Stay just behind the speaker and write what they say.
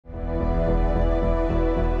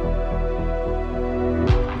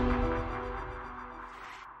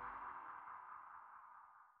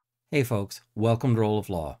Hey folks, welcome to Roll of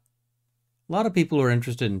Law. A lot of people who are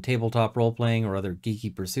interested in tabletop role-playing or other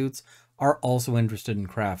geeky pursuits are also interested in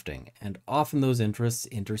crafting, and often those interests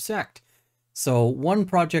intersect. So one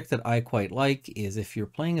project that I quite like is if you're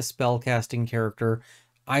playing a spellcasting character,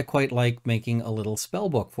 I quite like making a little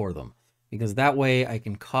spellbook for them, because that way I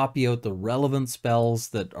can copy out the relevant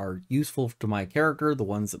spells that are useful to my character, the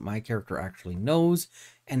ones that my character actually knows,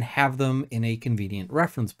 and have them in a convenient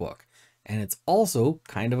reference book. And it's also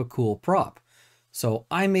kind of a cool prop. So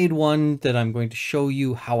I made one that I'm going to show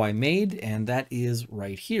you how I made, and that is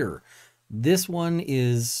right here. This one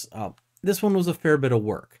was a fair bit of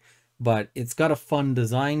work, but it's got a fun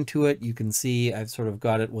design to it. You can see I've sort of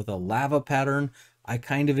got it with a lava pattern. I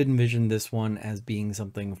kind of envisioned this one as being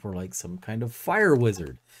something for like some kind of fire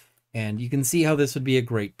wizard. And you can see how this would be a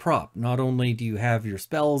great prop. Not only do you have your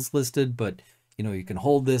spells listed, but you can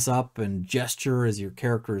hold this up and gesture as your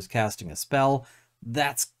character is casting a spell.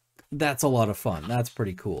 That's a lot of fun. That's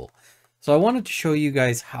pretty cool. So I wanted to show you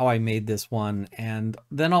guys how I made this one, and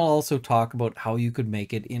then I'll also talk about how you could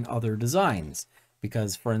make it in other designs.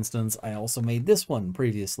 Because, for instance, I also made this one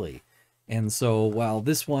previously. And so while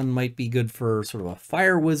this one might be good for sort of a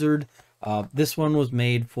fire wizard, this one was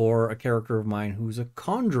made for a character of mine who's a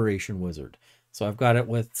conjuration wizard. So I've got it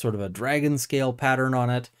with sort of a dragon scale pattern on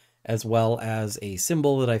it, as well as a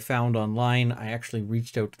symbol that I found online. I actually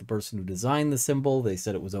reached out to the person who designed the symbol. They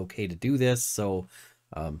said it was okay to do this, so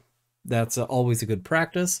that's always a good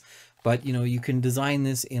practice. But you can design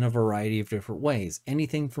this in a variety of different ways.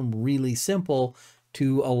 Anything from really simple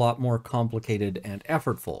to a lot more complicated and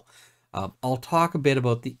effortful. I'll talk a bit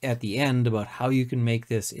about at the end about how you can make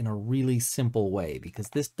this in a really simple way, because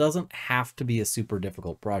this doesn't have to be a super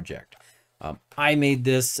difficult project. I made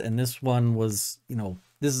this, and this one was,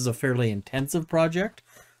 this is a fairly intensive project,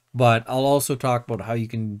 but I'll also talk about how you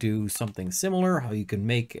can do something similar, how you can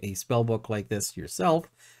make a spellbook like this yourself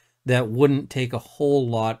that wouldn't take a whole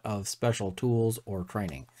lot of special tools or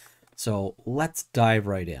training. So let's dive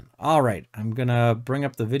right in. All right, I'm gonna bring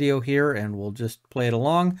up the video here and we'll just play it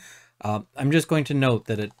along. I'm just going to note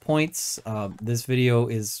that at points, this video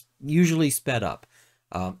is usually sped up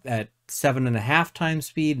at 7.5 times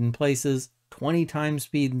speed in places, 20 times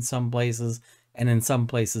speed in some places, and in some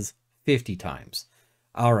places 50 times.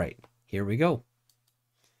 All right, here we go.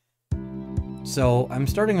 So I'm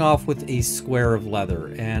starting off with a square of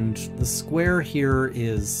leather, and the square here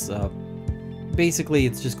is basically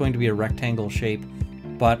it's just going to be a rectangle shape,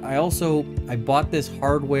 but I bought this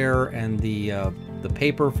hardware and the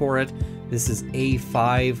paper for it. This is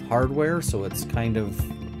A5 hardware, so it's kind of,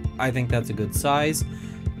 I think that's a good size.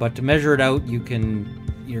 But to measure it out,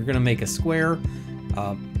 you're gonna make a square.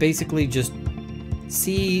 Basically just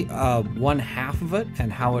see 1/2 of it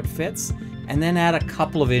and how it fits, and then add a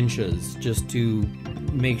couple of inches just to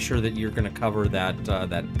make sure that you're gonna cover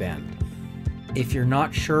that bend. If you're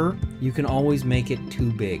not sure, you can always make it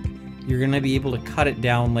too big. You're gonna be able to cut it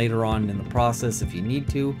down later on in the process if you need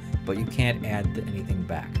to, but you can't add anything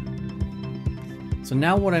back. So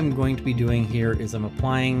now what I'm going to be doing here is I'm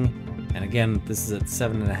applying, and again, this is at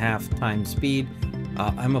 7.5 times speed,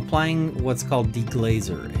 I'm applying what's called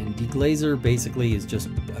deglazer, and deglazer basically is just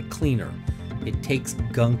a cleaner. It takes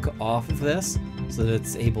gunk off of this so that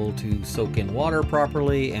it's able to soak in water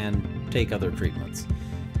properly and take other treatments.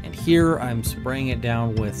 And here I'm spraying it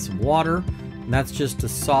down with some water, and that's just to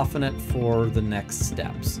soften it for the next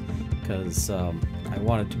steps, because I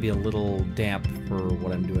want it to be a little damp for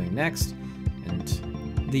what I'm doing next. And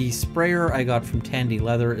the sprayer I got from Tandy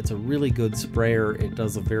Leather, it's a really good sprayer. It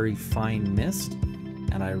does a very fine mist,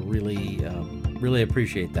 and I really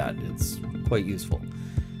appreciate that. It's quite useful.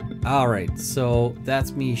 All right, so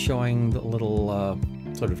that's me showing the little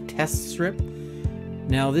sort of test strip.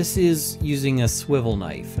 Now this is using a swivel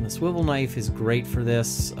knife, and a swivel knife is great for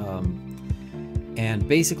this. And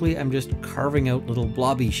basically I'm just carving out little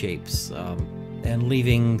blobby shapes and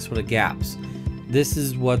leaving sort of gaps. This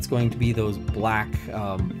is what's going to be those black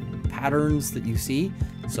patterns that you see.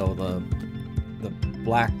 So the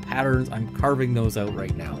black patterns, I'm carving those out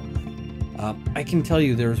right now. I can tell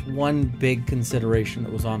you there's one big consideration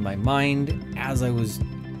that was on my mind as I was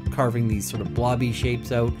carving these sort of blobby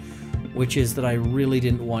shapes out, which is that I really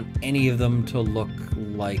didn't want any of them to look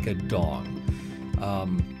like a dong.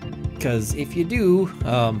 Because if you do,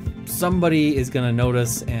 somebody is going to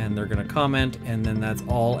notice and they're going to comment, and then that's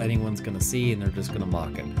all anyone's going to see, and they're just going to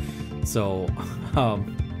mock it. So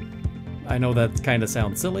I know that kind of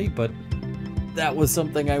sounds silly, but that was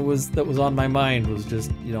something that was on my mind, was just,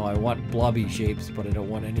 I want blobby shapes, but I don't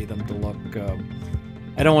want any of them to look,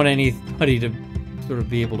 I don't want anybody to sort of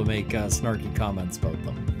be able to make snarky comments about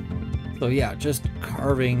them. So yeah, just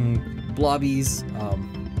carving blobbies.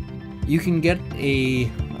 You can get a,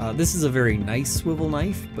 this is a very nice swivel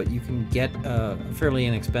knife, but you can get a fairly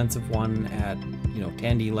inexpensive one at, you know,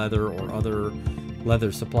 Tandy Leather or other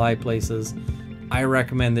leather supply places. I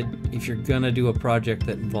recommend that if you're gonna do a project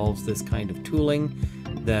that involves this kind of tooling,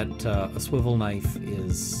 that a swivel knife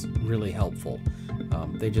is really helpful.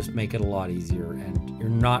 They just make it a lot easier, and you're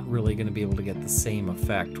not really going to be able to get the same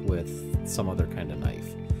effect with some other kind of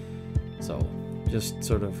knife. So just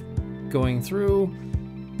sort of going through,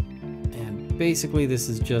 and basically this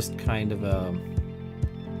is just kind of a,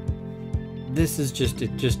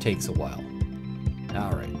 it just takes a while.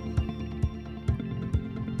 All right.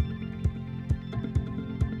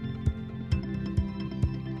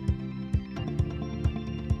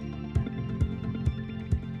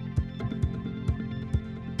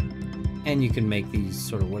 And you can make these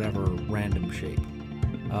sort of whatever random shape.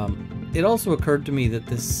 It also occurred to me that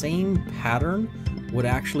this same pattern would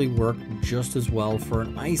actually work just as well for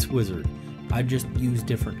an ice wizard. I'd just use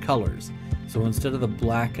different colors. So instead of the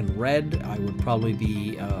black and red, I would probably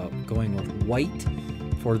be going with white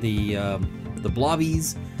for the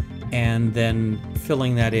blobbies, and then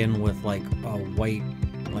filling that in with like a white,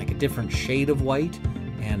 like a different shade of white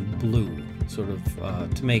and blue, sort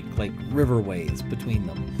of to make like riverways between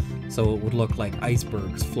them. So it would look like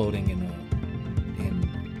icebergs floating in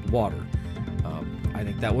water. I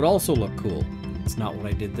think that would also look cool. It's not what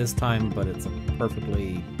I did this time, but it's it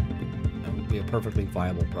would be a perfectly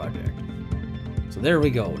viable project. So there we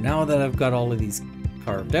go. Now that I've got all of these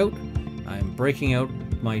carved out, I'm breaking out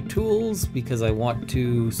my tools because I want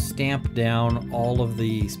to stamp down all of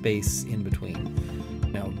the space in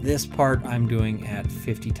between. Now this part I'm doing at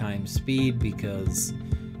 50 times speed because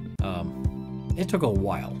it took a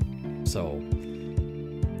while. So,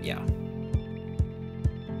 yeah.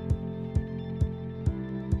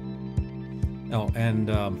 Oh, and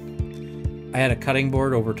I had a cutting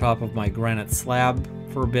board over top of my granite slab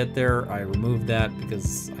for a bit there. I removed that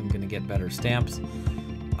because I'm going to get better stamps.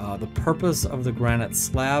 The purpose of the granite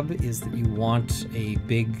slab is that you want a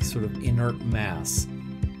big sort of inert mass,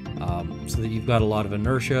 so that you've got a lot of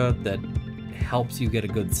inertia that helps you get a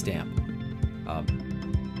good stamp.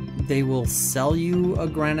 They will sell you a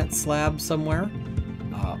granite slab somewhere.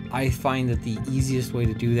 I find that the easiest way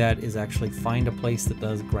to do that is actually find a place that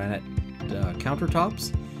does granite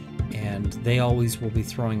countertops, and they always will be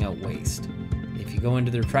throwing out waste. If you go into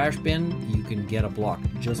their trash bin, you can get a block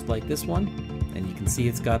just like this one, and you can see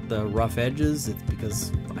it's got the rough edges. It's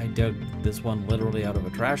because I dug this one literally out of a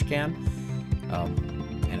trash can,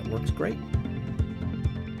 and it works great.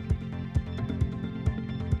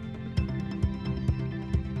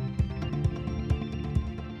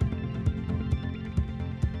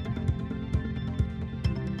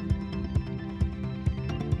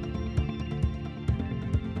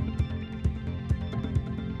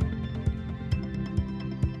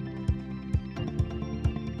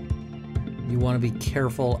 You want to be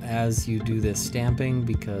careful as you do this stamping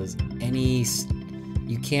because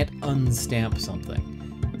you can't unstamp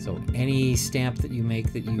something. So any stamp that you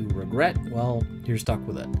make that you regret, well, you're stuck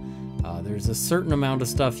with it. There's a certain amount of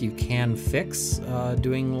stuff you can fix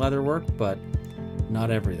doing leather work, but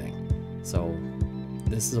not everything. So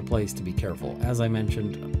this is a place to be careful. As I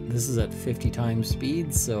mentioned, this is at 50 times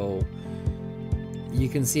speed, so you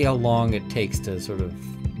can see how long it takes to sort of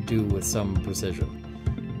do with some precision.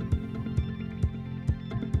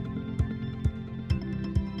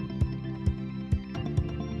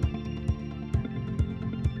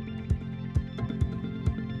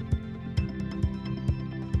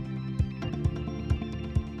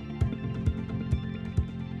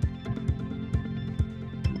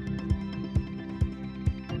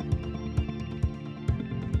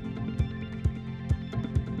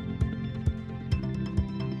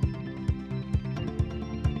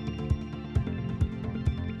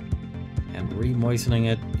 Re-moistening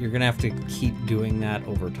it. You're gonna have to keep doing that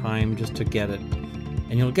over time just to get it,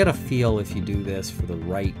 and you'll get a feel if you do this for the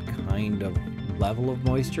right kind of level of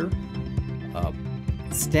moisture.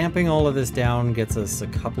 Stamping all of this down gets us a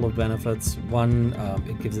couple of benefits. One,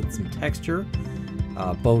 it gives it some texture,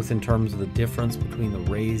 both in terms of the difference between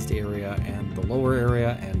the raised area and the lower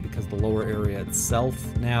area, and because the lower area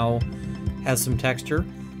itself now has some texture.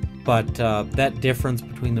 But that difference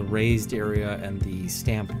between the raised area and the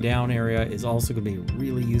stamped down area is also going to be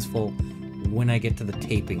really useful when I get to the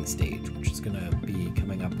taping stage, which is going to be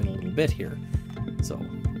coming up in a little bit here. So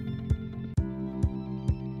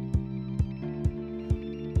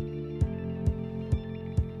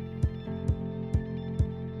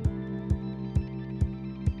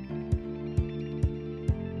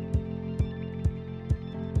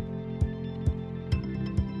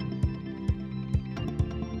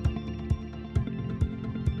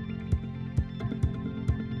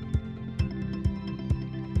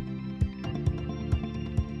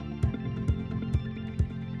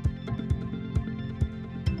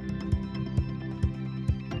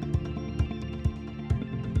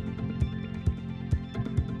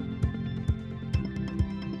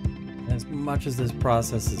as much as this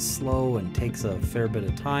process is slow and takes a fair bit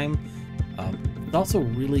of time, it's also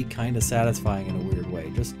really kind of satisfying in a weird way.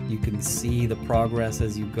 Just you can see the progress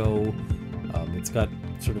as you go. It's got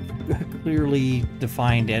sort of a clearly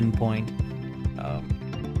defined endpoint.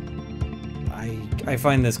 I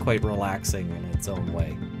find this quite relaxing in its own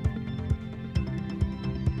way.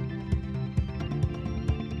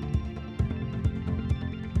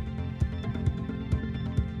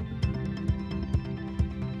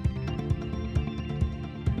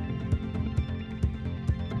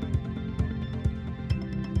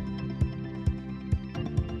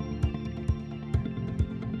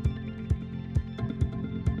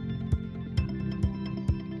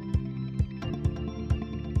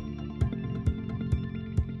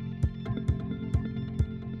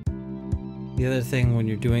 The other thing when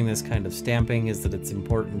you're doing this kind of stamping is that it's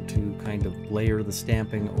important to kind of layer the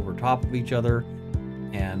stamping over top of each other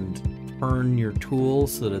and turn your tool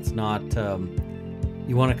so that it's not,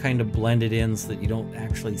 you want to kind of blend it in so that you don't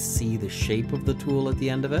actually see the shape of the tool at the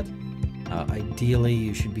end of it. Ideally,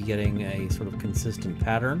 you should be getting a sort of consistent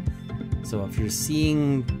pattern. So if you're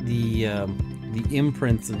seeing the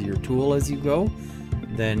imprints of your tool as you go,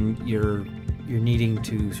 then you're needing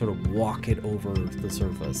to sort of walk it over the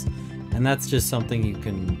surface. And that's just something you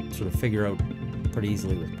can sort of figure out pretty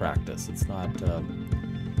easily with practice. It's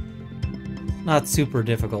not super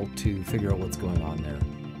difficult to figure out what's going on there.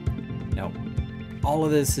 Now, all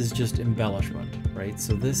of this is just embellishment, right?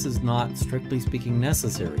 So this is not, strictly speaking,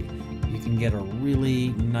 necessary. You can get a really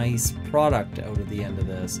nice product out of the end of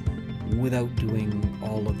this without doing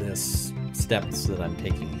all of this steps that I'm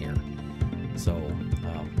taking here. So,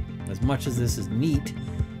 as much as this is neat,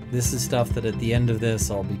 this is stuff that at the end of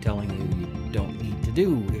this I'll be telling you you don't need to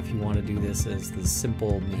do if you want to do this as the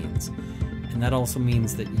simple means. And that also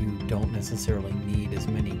means that you don't necessarily need as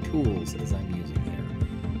many tools as I'm using here.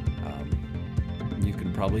 You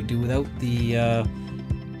can probably do without the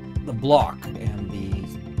block and the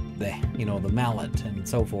mallet and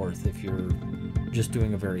so forth if you're just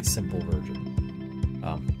doing a very simple version.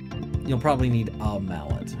 You'll probably need a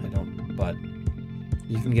mallet. But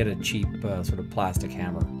you can get a cheap sort of plastic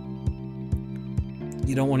hammer.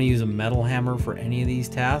 You don't want to use a metal hammer for any of these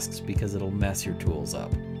tasks because it'll mess your tools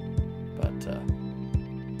up. But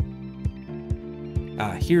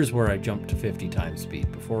here's where I jumped to 50 times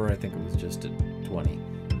speed. Before I think it was just at 20.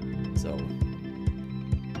 So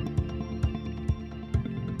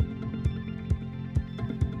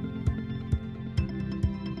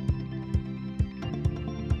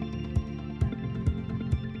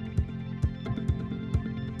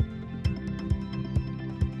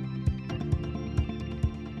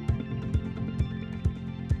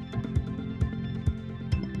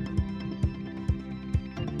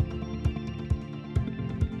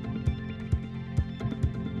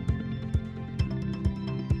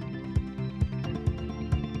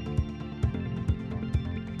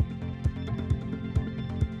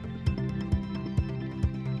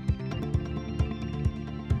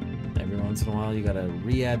once in a while you gotta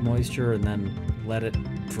re-add moisture and then let it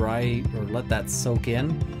dry or let that soak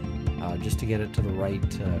in just to get it to the right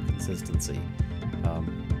consistency.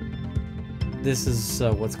 This is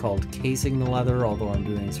what's called casing the leather, although I'm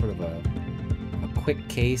doing sort of a quick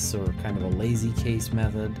case or kind of a lazy case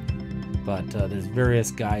method, but there's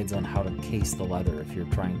various guides on how to case the leather if you're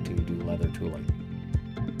trying to do leather tooling.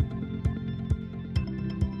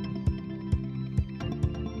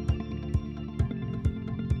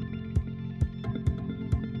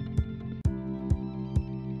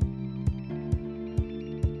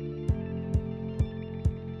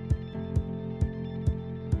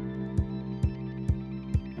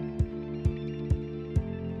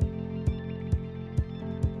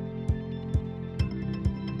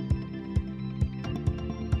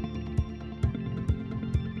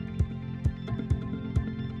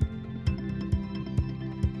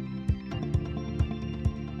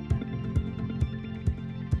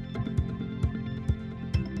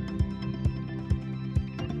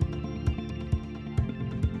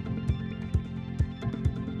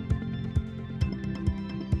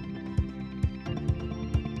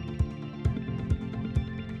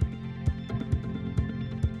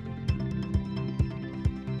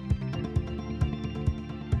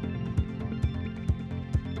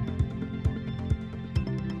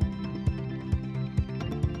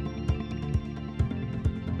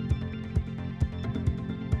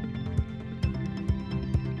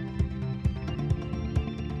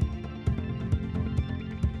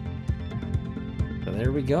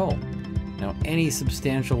 There we go. Now, any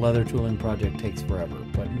substantial leather tooling project takes forever,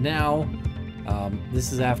 but now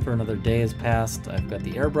this is after another day has passed. I've got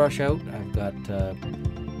the airbrush out. I've got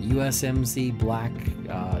USMC black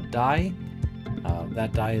dye.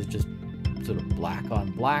 That dye is just sort of black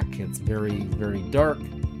on black. It's very, very dark,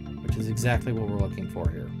 which is exactly what we're looking for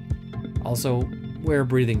here. Also, wear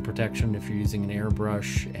breathing protection if you're using an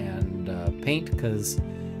airbrush and paint, because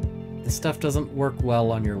this stuff doesn't work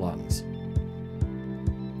well on your lungs.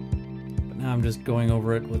 But now I'm just going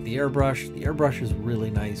over it with the airbrush. The airbrush is really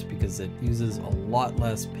nice because it uses a lot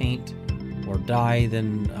less paint or dye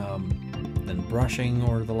than brushing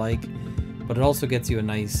or the like, but it also gets you a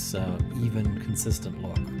nice, even, consistent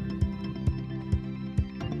look.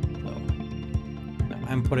 So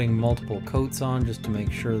I'm putting multiple coats on just to make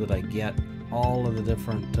sure that I get all of the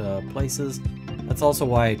different places. That's also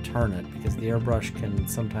why I turn it, because the airbrush can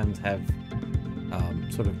sometimes have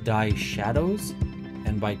sort of dye shadows,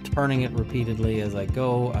 and by turning it repeatedly as I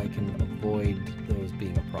go, I can avoid those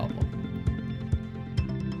being a problem.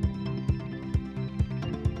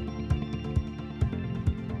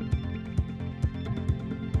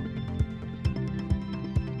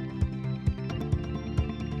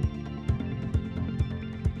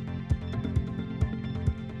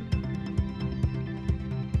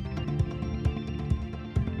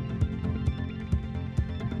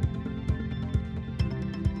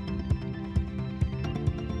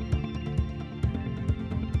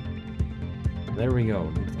 There we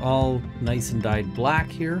go. It's all nice and dyed black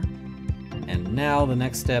here. And now the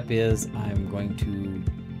next step is I'm going to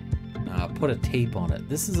put a tape on it.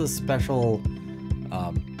 This is a special,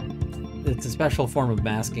 it's a special form of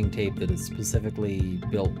masking tape that is specifically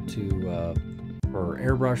built for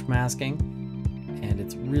airbrush masking. And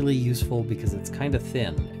it's really useful because it's kind of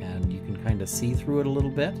thin and you can kind of see through it a little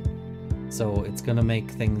bit. So it's going to make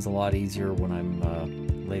things a lot easier when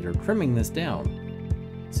I'm later trimming this down.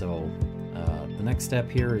 So the next step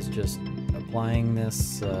here is just applying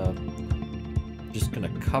this, just going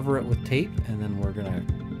to cover it with tape, and then we're going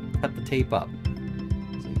to cut the tape up.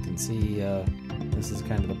 So you can see this is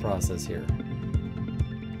kind of the process here.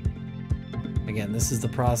 Again, this is the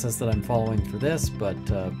process that I'm following for this, but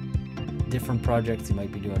different projects you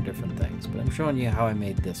might be doing different things. But I'm showing you how I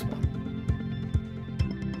made this one.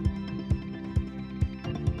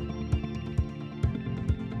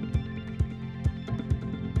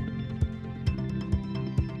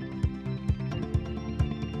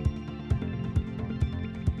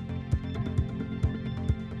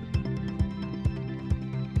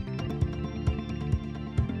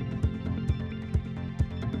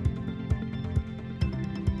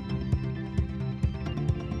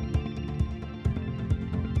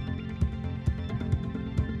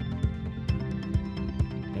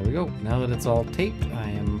 There we go. Now that it's all taped, I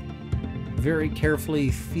am very carefully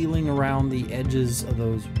feeling around the edges of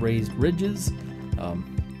those raised ridges.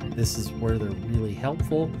 This is where they're really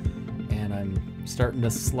helpful, and I'm starting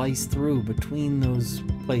to slice through between those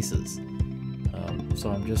places.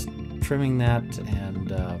 So I'm just trimming that, and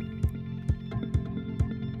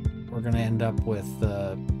we're going to end up with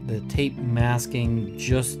the tape masking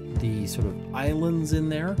just the sort of islands in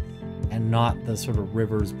there and not the sort of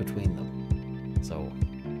rivers between them. So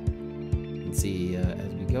you can see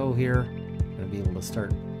as we go here, I'm going to be able to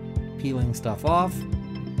start peeling stuff off.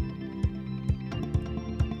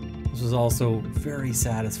 This was also very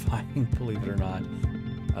satisfying, believe it or not.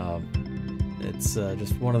 It's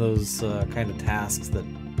just one of those kind of tasks that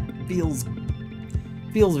feels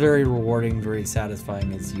very rewarding, very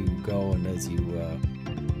satisfying as you go and as you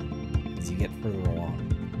get further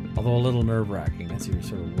along. Although a little nerve-wracking as you're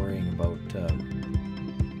sort of worrying about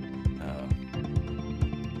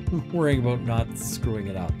not screwing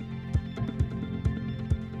it up.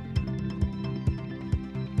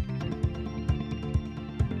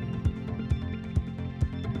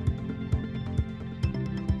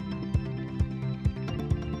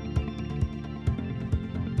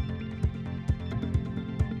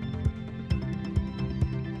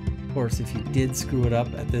 Of course, if you did screw it up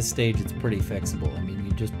at this stage, it's pretty fixable. I mean,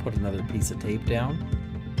 you just put another piece of tape down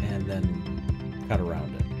and then cut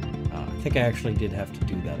around it. I think I actually did have to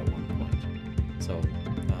do that at one point. So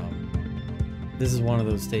this is one of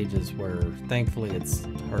those stages where thankfully it's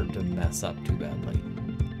hard to mess up too badly.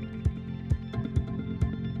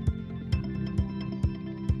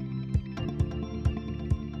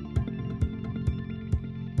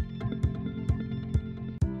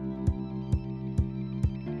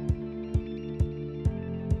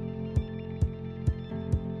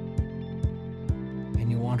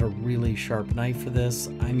 A really sharp knife for this.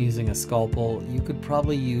 I'm using a scalpel. You could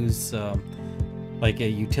probably use like a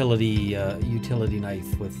utility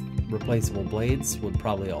knife with replaceable blades would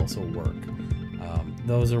probably also work.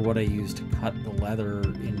 Those are what I use to cut the leather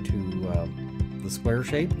into the square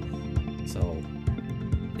shape. So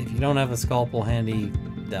if you don't have a scalpel handy,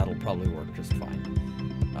 that'll probably work just fine.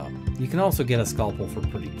 You can also get a scalpel for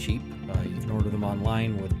pretty cheap. You can order them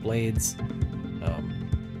online with blades.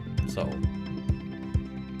 So an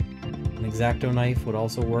X-Acto knife would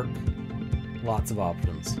also work. Lots of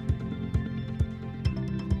options.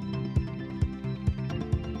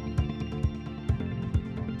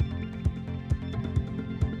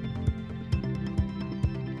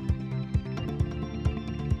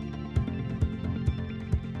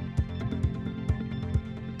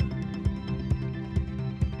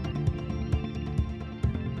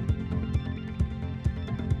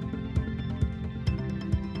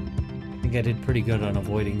 I think I did pretty good on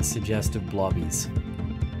avoiding suggestive blobbies.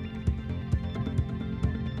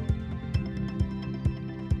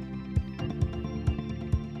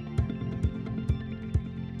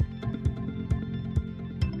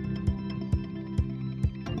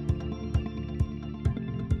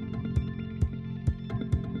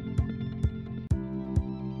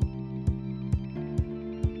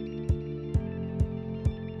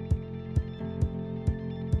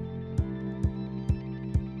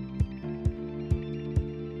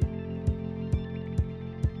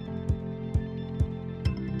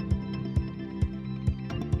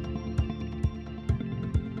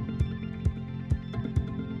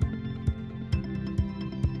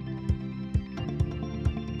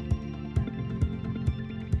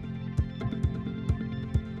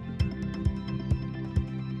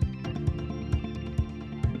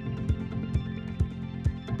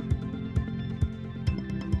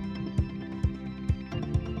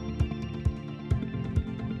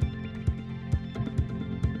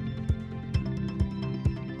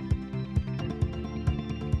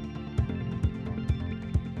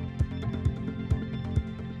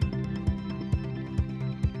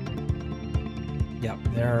 Yep,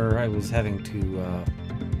 there I was having to,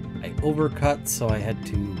 I overcut, so I had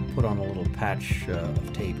to put on a little patch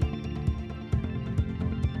of tape.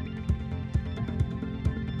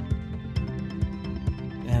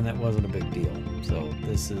 And that wasn't a big deal. So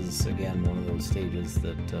this is, again, one of those stages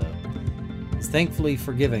that is thankfully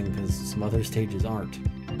forgiving, because some other stages aren't.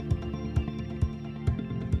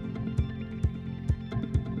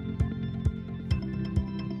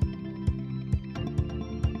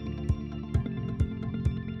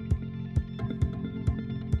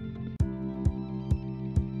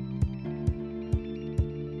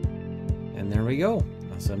 And there we go.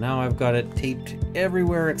 So now I've got it taped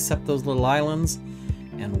everywhere except those little islands.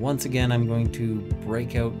 And once again, I'm going to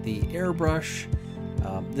break out the airbrush.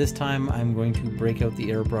 This time I'm going to break out the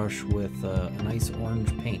airbrush with a nice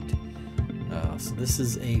orange paint. So this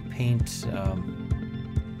is a paint.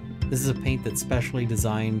 This is a paint that's specially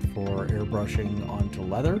designed for airbrushing onto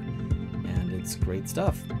leather, and it's great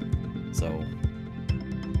stuff. So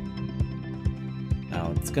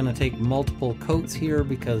now it's going to take multiple coats here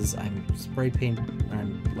because I'm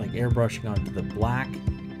like airbrushing onto the black.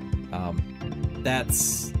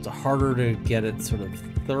 That's harder to get it sort of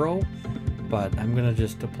thorough, but I'm going to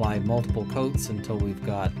just apply multiple coats until we've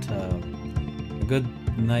got a good,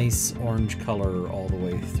 nice orange color all the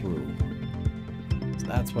way through. So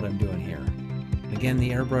that's what I'm doing here. And again, the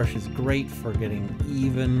airbrush is great for getting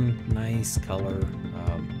even, nice color.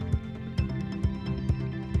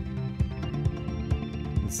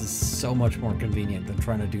 This is so much more convenient than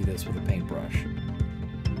trying to do this with a paintbrush.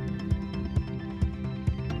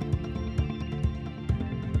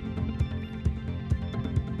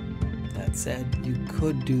 That said, you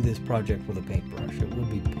could do this project with a paintbrush. It would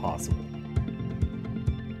be possible.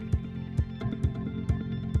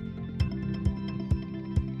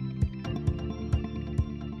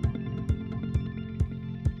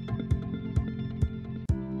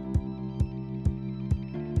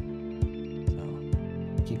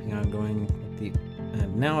 Keeping on going with the,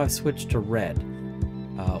 and now I've switched to red.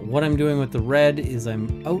 What I'm doing with the red is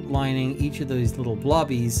I'm outlining each of these little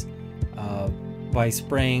blobbies by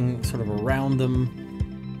spraying sort of around them.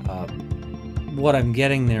 What I'm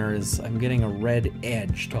getting there is I'm getting a red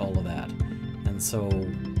edge to all of that, and so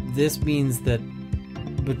this means that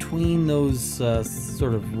between those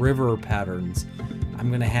sort of river patterns, I'm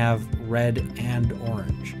going to have red and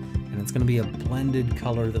orange, and it's going to be a blended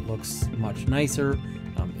color that looks much nicer.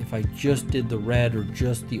 If I just did the red or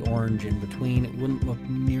just the orange in between, it wouldn't look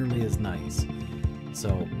nearly as nice.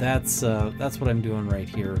 So that's what I'm doing right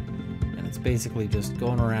here, and it's basically just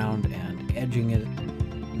going around and edging it,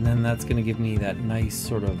 and then that's going to give me that nice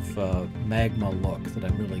sort of magma look that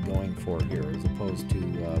I'm really going for here,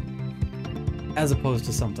 as opposed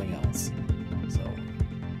to something else. So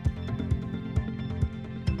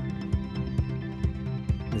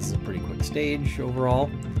this is a pretty quick stage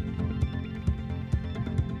overall.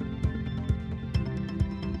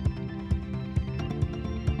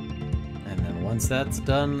 once that's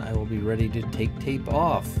done, I will be ready to take tape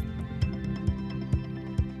off.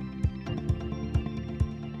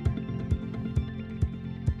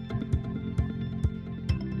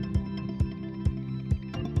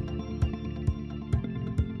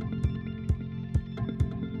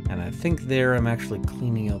 And I think there I'm actually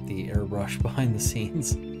cleaning out the airbrush behind the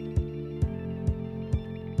scenes.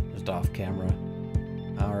 Just off camera.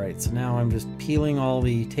 Alright, so now I'm just peeling all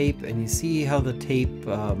the tape, and you see how the tape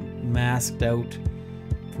masked out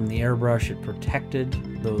from the airbrush. It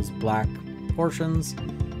protected those black portions.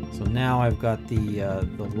 So now I've got the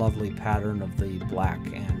lovely pattern of the black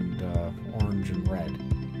and orange and red.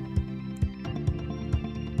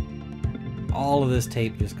 All of this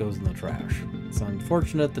tape just goes in the trash. It's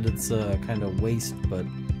unfortunate that it's kind of waste, but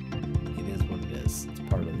it is what it is. It's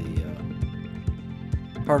part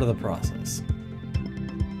of the process.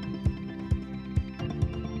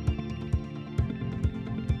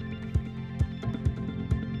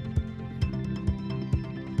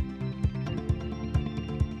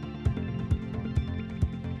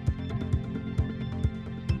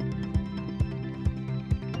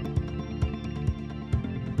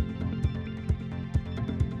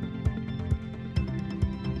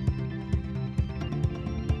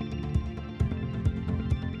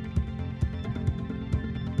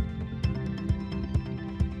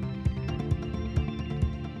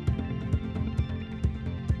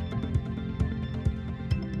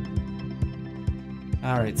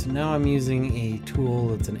 Alright, so now I'm using a tool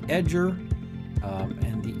that's an edger,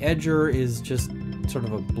 and the edger is just sort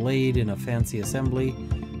of a blade in a fancy assembly,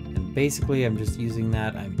 and basically I'm just using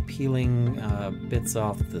that. I'm peeling bits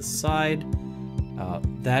off the side.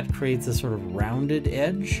 That creates a sort of rounded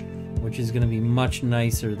edge, which is going to be much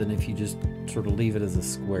nicer than if you just sort of leave it as a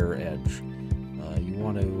square edge. You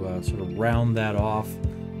want to sort of round that off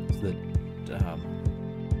so that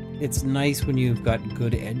it's nice when you've got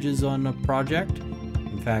good edges on a project.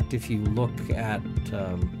 In fact, if you look at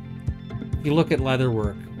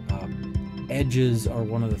leatherwork, edges are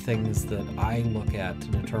one of the things that I look at to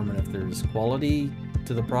determine if there's quality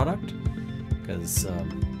to the product, because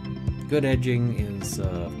good edging is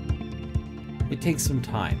it takes some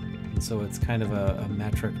time, and so it's kind of a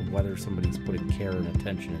metric of whether somebody's putting care and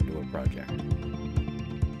attention into a project.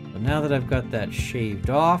 But now that I've got that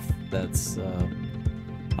shaved off, that's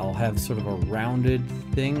I'll have sort of a rounded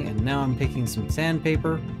thing, and now I'm taking some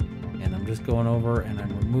sandpaper and I'm just going over and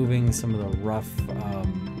I'm removing some of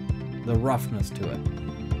the roughness to it.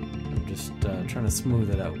 I'm just trying to smooth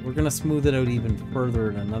it out. We're going to smooth it out even further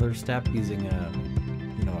in another step using a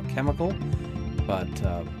chemical, but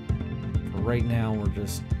for right now we're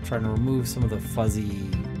just trying to remove some of the fuzzy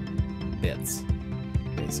bits,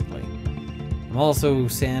 basically. I'm also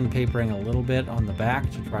sandpapering a little bit on the back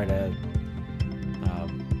to try to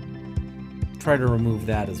remove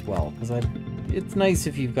that as well, because it's nice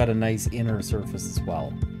if you've got a nice inner surface as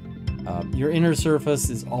well. Your inner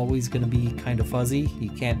surface is always going to be kind of fuzzy.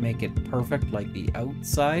 You can't make it perfect like the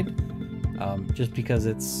outside, just because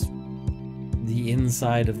it's the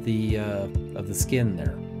inside of the skin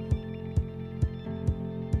there.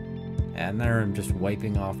 And there I'm just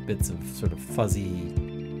wiping off bits of sort of fuzzy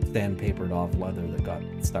sandpapered off leather that got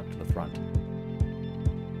stuck to the front.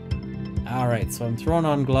 Alright, so I'm throwing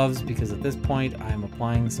on gloves because at this point I'm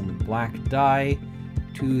applying some black dye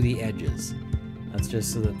to the edges. That's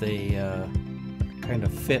just so that they kind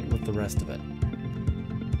of fit with the rest of it.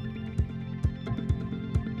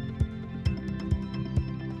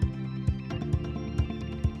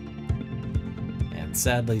 And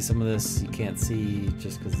sadly some of this you can't see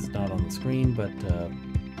just because it's not on the screen, but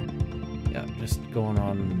yeah, just going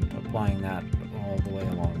on applying that all the way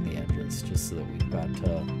along the edges just so that we've got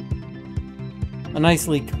a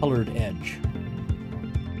nicely colored edge.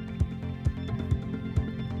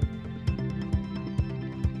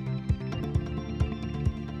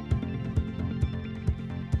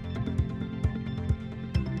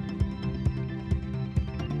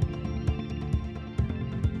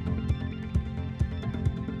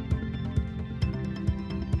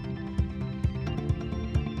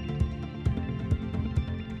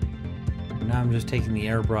 Now I'm just taking the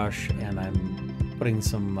airbrush and I'm putting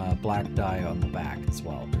some black dye on the back as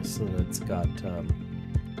well, just so that it's got,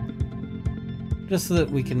 just so that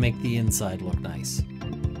we can make the inside look nice.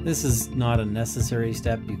 This is not a necessary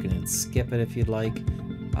step. You can skip it if you'd like.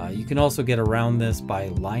 You can also get around this by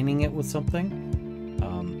lining it with something.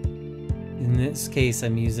 In this case,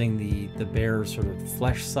 I'm using the bare sort of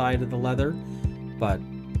flesh side of the leather, but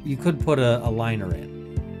you could put a liner in.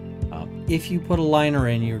 If you put a liner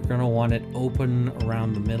in, you're going to want it open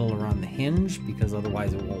around the middle, around the hinge, because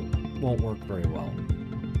otherwise it won't work very well.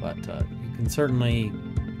 But you can certainly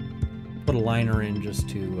put a liner in just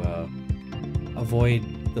to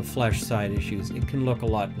avoid the flesh side issues. It can look a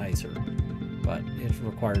lot nicer, but it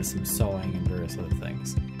requires some sewing and various other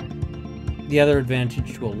things. The other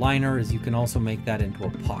advantage to a liner is you can also make that into a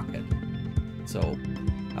pocket. So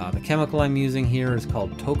the chemical I'm using here is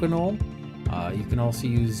called toconol. You can also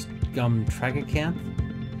use gum tragacanth,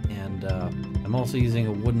 and I'm also using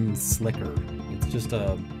a wooden slicker. It's just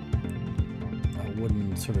a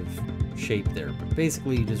wooden sort of shape there, but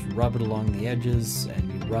basically you just rub it along the edges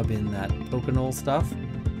and you rub in that toconol stuff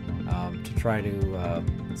to try to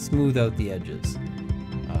smooth out the edges.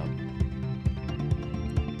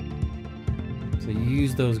 So you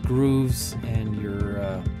use those grooves, and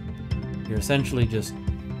you're essentially just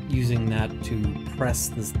using that to press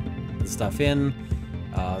the stuff in.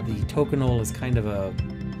 The toconol is kind of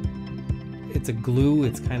it's a glue.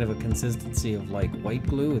 It's kind of a consistency of like white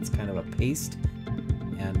glue. It's kind of a paste,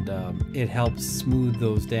 and it helps smooth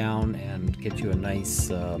those down and get you a nice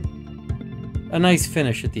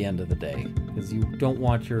finish at the end of the day, because you don't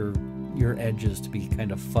want your edges to be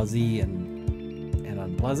kind of fuzzy and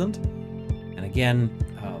unpleasant. And again,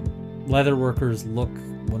 leatherworkers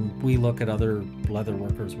when we look at other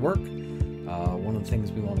leatherworkers' work, one of the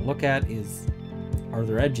things we want to look at is, are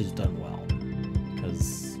their edges done well?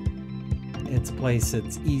 Because it's a place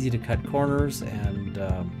it's easy to cut corners, and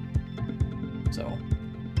so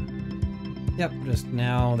yep, just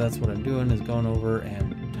now that's what I'm doing, is going over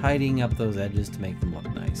and tidying up those edges to make them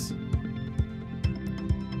look nice.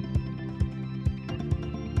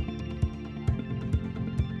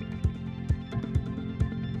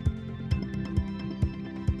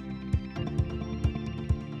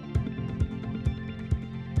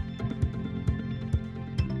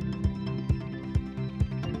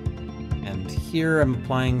 Here I'm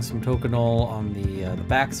applying some toconol on the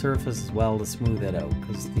back surface as well to smooth it out,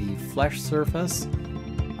 because the flesh surface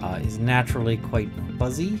is naturally quite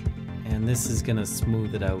fuzzy, and this is going to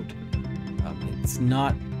smooth it out. It's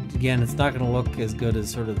not going to look as good as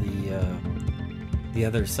sort of the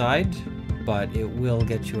other side, but it will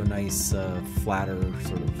get you a nice flatter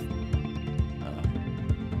sort of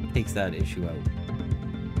takes that issue out.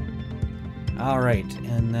 All right,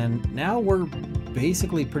 and then now we're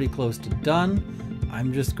basically pretty close to done.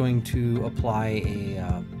 I'm just going to apply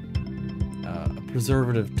a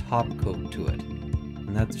preservative top coat to it,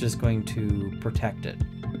 and that's just going to protect it.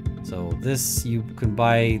 So this you can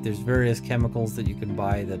buy, there's various chemicals that you can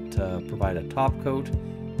buy that provide a top coat.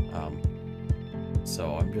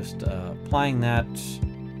 So I'm just applying that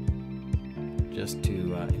just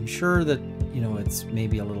to ensure that, you know, it's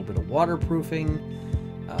maybe a little bit of waterproofing,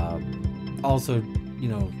 also, you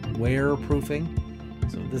know, wear proofing.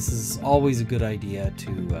 So this is always a good idea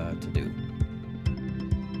to do.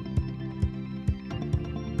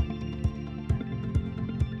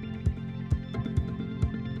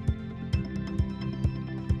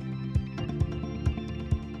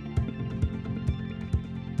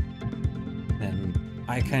 And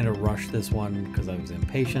I kind of rushed this one because I was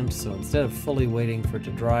impatient, so instead of fully waiting for it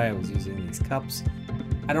to dry, I was using these cups.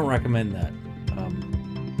 I don't recommend that.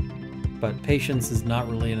 But patience is not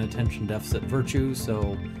really an attention deficit virtue,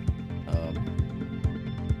 so the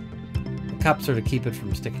cups are to keep it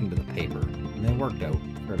from sticking to the paper. And they worked out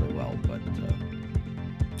fairly well, but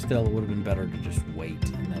still it would have been better to just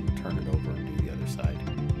wait and then turn it over and do the other side.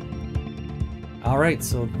 Alright,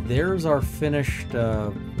 so there's our finished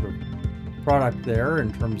product there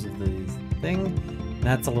in terms of the thing. And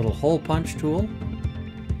that's a little hole punch tool.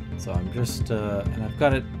 So I'm just, and I've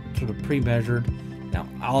got it sort of pre-measured. Now,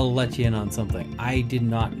 I'll let you in on something. I did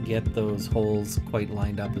not get those holes quite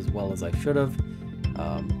lined up as well as I should have.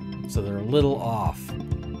 So they're a little off,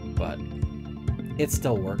 but it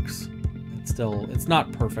still works. It's not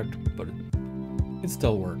perfect, but it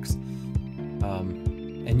still works.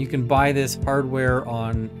 And you can buy this hardware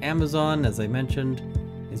on Amazon, as I mentioned.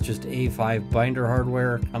 It's just A5 binder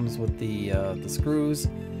hardware. It comes with the screws,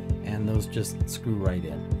 and those just screw right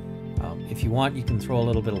in. If you want, you can throw a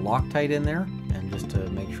little bit of Loctite in there, and just to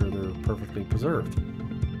make sure they're perfectly preserved.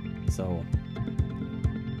 So,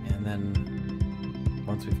 and then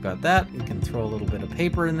once we've got that, we can throw a little bit of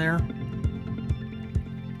paper in there.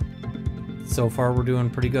 So far we're doing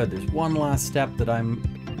pretty good. There's one last step that I'm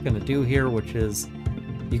going to do here, which is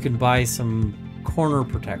you can buy some corner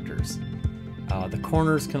protectors. The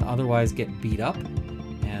corners can otherwise get beat up,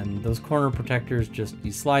 and those corner protectors, just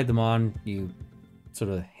you slide them on, you sort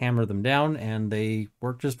of hammer them down, and they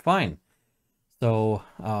work just fine. So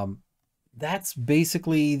that's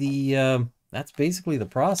basically the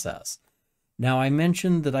process. Now, I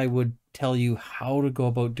mentioned that I would tell you how to go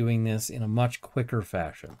about doing this in a much quicker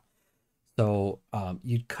fashion. So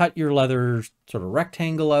you'd cut your leather sort of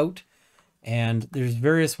rectangle out, and there's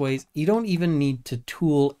various ways. You don't even need to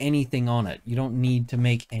tool anything on it. You don't need to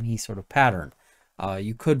make any sort of pattern.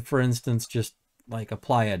 You could, for instance, just like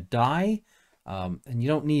apply a dye, and you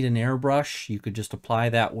don't need an airbrush. You could just apply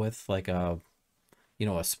that with like a,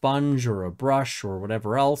 a sponge or a brush or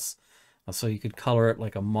whatever else. So you could color it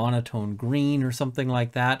like a monotone green or something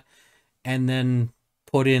like that, and then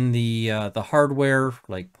put in the hardware,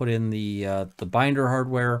 like put in the binder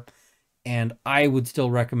hardware. And I would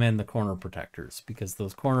still recommend the corner protectors, because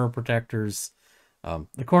those corner protectors,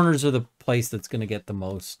 the corners are the place that's going to get the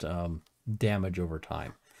most damage over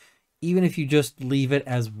time. Even if you just leave it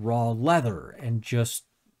as raw leather and just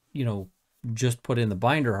put in the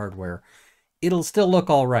binder hardware, it'll still look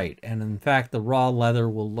all right. And in fact, the raw leather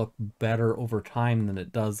will look better over time than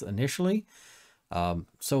it does initially.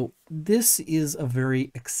 So this is a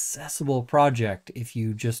very accessible project if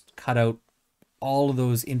you just cut out all of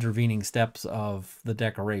those intervening steps of the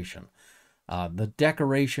decoration. The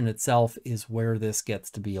decoration itself is where this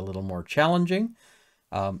gets to be a little more challenging.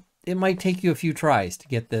 It might take you a few tries to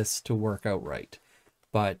get this to work out right,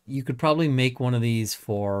 but you could probably make one of these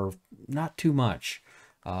for not too much.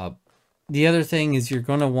 The other thing is you're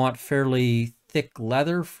going to want fairly thick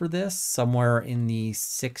leather for this, somewhere in the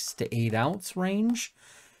 6 to 8 ounce range.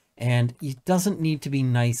 And it doesn't need to be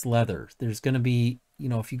nice leather. There's going to be,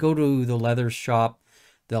 if you go to the leather shop,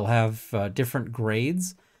 they'll have different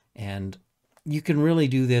grades, and you can really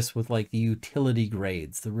do this with like the utility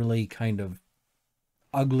grades, the really kind of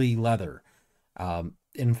ugly leather.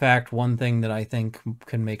 In fact, one thing that I think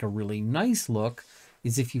can make a really nice look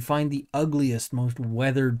is if you find the ugliest, most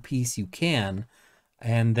weathered piece you can,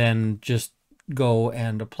 and then just go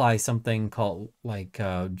and apply something called like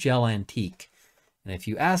gel antique. And if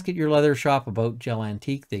you ask at your leather shop about gel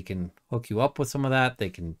antique, they can hook you up with some of that. They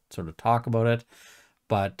can sort of talk about it,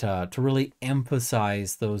 but to really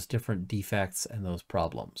emphasize those different defects and those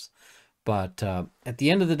problems. But at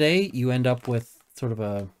the end of the day, you end up with sort of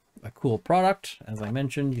a cool product. As I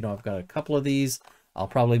mentioned, I've got a couple of these. I'll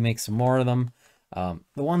probably make some more of them.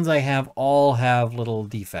 The ones I have all have little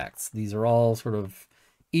defects. These are all sort of,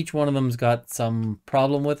 each one of them's got some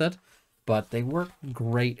problem with it, but they work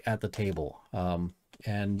great at the table.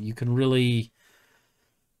 And you can really,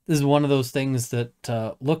 this is one of those things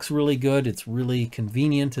that looks really good. It's really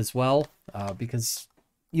convenient as well, because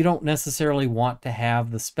you don't necessarily want to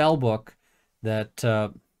have the spell book that,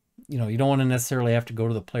 you don't want to necessarily have to go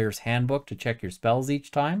to the player's handbook to check your spells each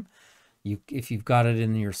time. If you've got it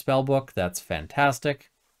in your spell book, that's fantastic.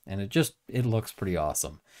 And it looks pretty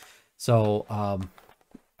awesome. So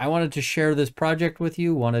I wanted to share this project with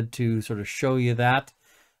you, wanted to sort of show you that.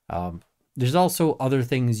 There's also other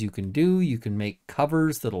things you can do. You can make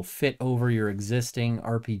covers that'll fit over your existing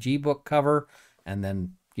RPG book cover and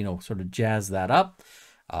then, sort of jazz that up.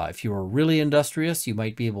 If you were really industrious, you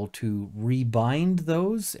might be able to rebind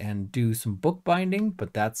those and do some bookbinding,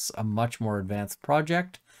 but that's a much more advanced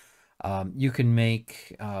project. You can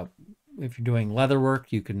make, if you're doing leatherwork,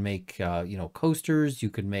 you can make, coasters, you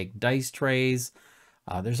can make dice trays.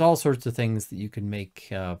 There's all sorts of things that you can make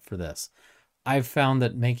for this. I've found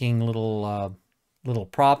that making little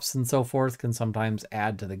props and so forth can sometimes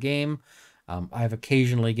add to the game. I've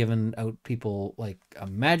occasionally given out people like a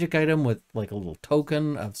magic item with like a little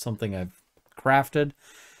token of something I've crafted.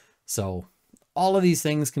 So all of these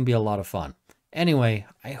things can be a lot of fun. Anyway,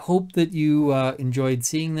 I hope that you enjoyed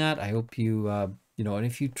seeing that. I hope you, and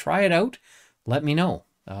if you try it out, let me know.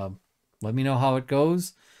 Let me know how it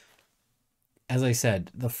goes. As I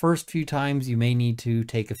said, the first few times you may need to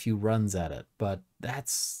take a few runs at it, but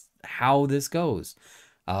that's how this goes.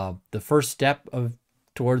 The first step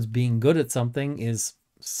towards being good at something is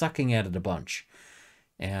sucking at it a bunch.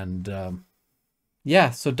 And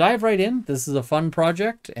yeah, so dive right in. This is a fun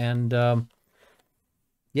project. And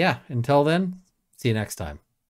yeah, until then, see you next time.